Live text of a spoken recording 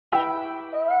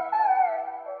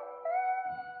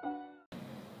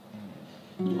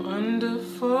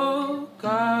wonderful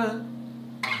God,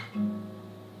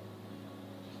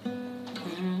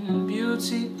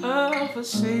 beauty of a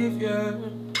Savior.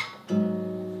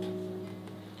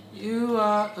 You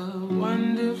are a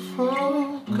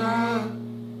wonderful God,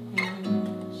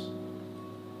 yes.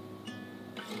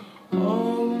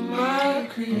 Oh, my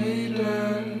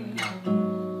Creator,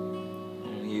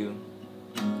 you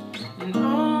and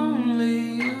only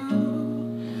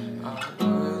you are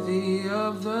worthy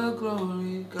of the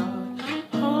glory, God.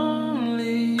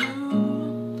 Only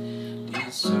you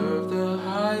deserve the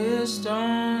highest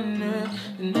honor,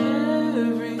 and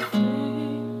everything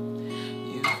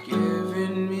you've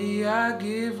given me I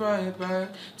give right back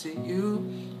to you.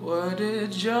 What a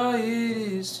joy it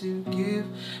is to give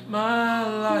my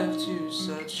life to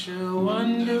such a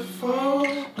wonderful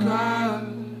God,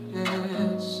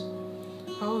 yes.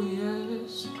 Oh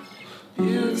yes,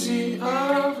 beauty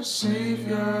of a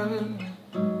Savior.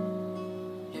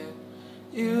 Yeah,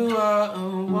 you are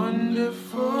a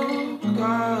wonderful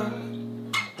God.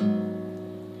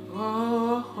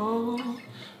 Oh, oh,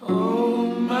 oh,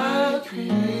 my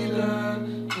Creator.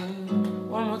 Yeah.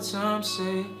 One more time,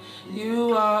 say,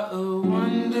 you are a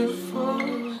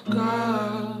wonderful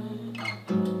God.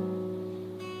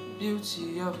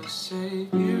 Beauty of a Savior,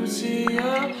 beauty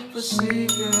of a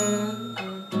Savior.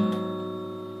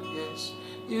 Yes,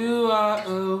 you are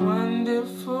a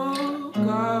wonderful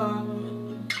God.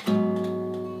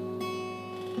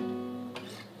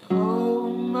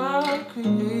 Oh, my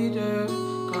Creator,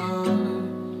 God.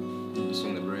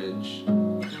 Sing the bridge.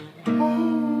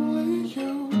 Only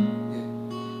you, yeah,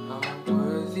 are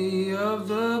worthy of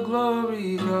the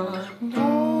glory, God.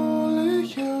 Only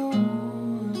you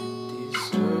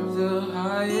deserve the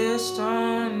highest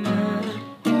honor.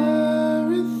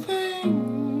 Everything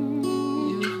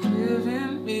you've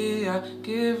given me, I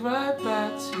give right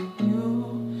back to you.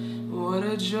 What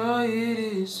a joy it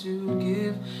is to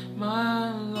give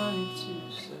my life to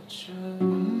such a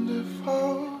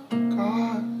wonderful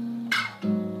God.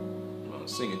 Come on,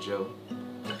 sing it, Joe.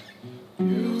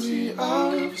 Beauty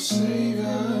of a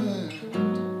Savior.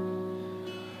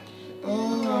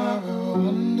 Oh, I'm a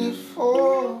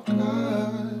wonderful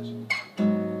God.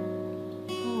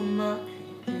 Oh, my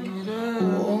Creator.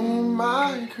 Oh,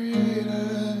 my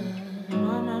Creator.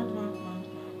 Mama, mama,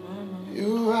 mama.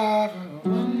 You are a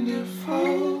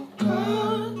wonderful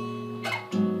God.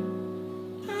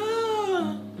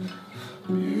 Ah,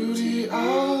 beauty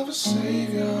of a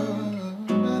Savior.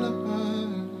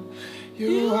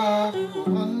 You are a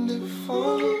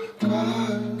wonderful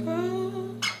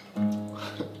God.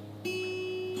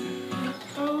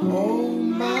 Oh,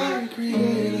 my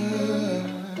Creator.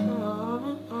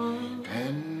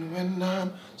 And when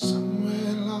I'm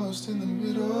somewhere lost in the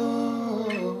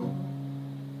middle,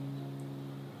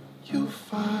 you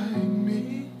find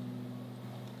me.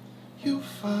 You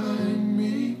find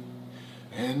me.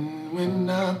 And when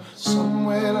I'm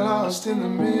somewhere lost in the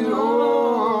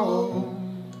middle,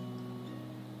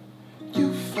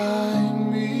 you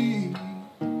find me.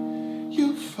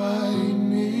 You find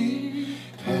me.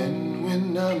 And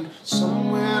when I'm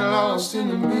somewhere lost in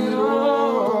the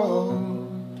middle,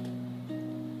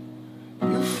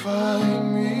 you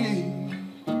find me.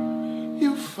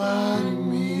 You find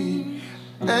me.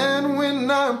 And when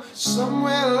I'm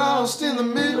somewhere lost in the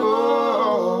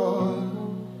middle,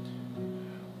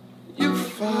 you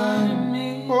find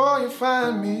me. Oh, you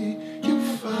find me. You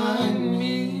find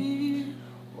me.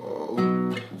 Oh,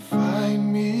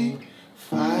 find me.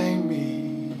 Find me.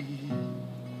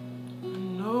 I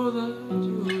know that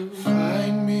you will.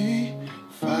 Find me.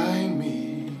 Find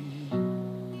me. I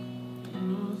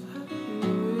know that you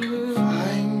will.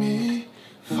 Find me.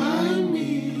 Find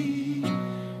me.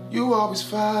 You always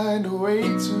find a way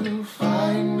to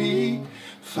find me.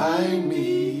 Find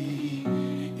me.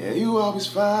 Yeah, you always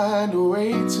find a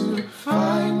way to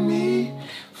find me.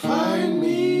 Find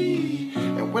me.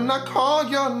 And when I call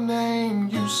your name,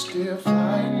 you still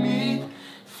find me.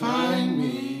 Find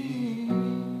me.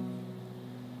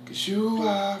 'Cause you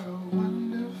are a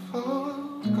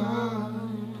wonderful God.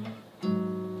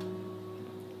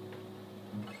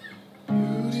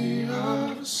 Beauty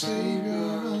of a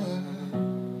Savior.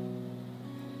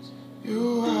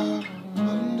 You are a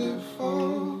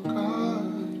wonderful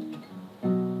God.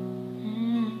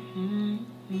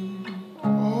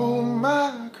 Oh,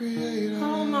 my Creator.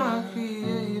 Oh, my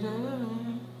Creator.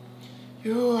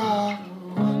 You are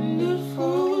a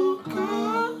wonderful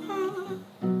God.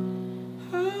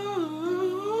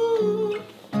 Oh,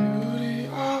 beauty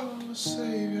of a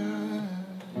Savior.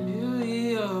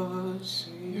 Beauty of a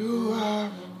Savior. You are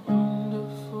a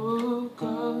wonderful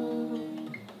God.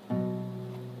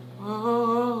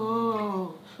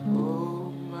 Oh,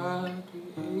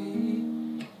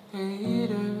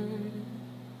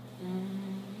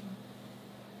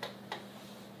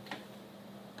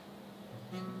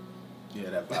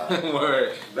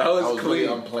 Word. That was clean.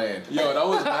 Unplanned. Yo, that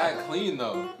was mad clean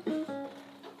though.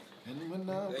 And when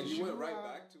I Then you went right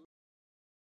back to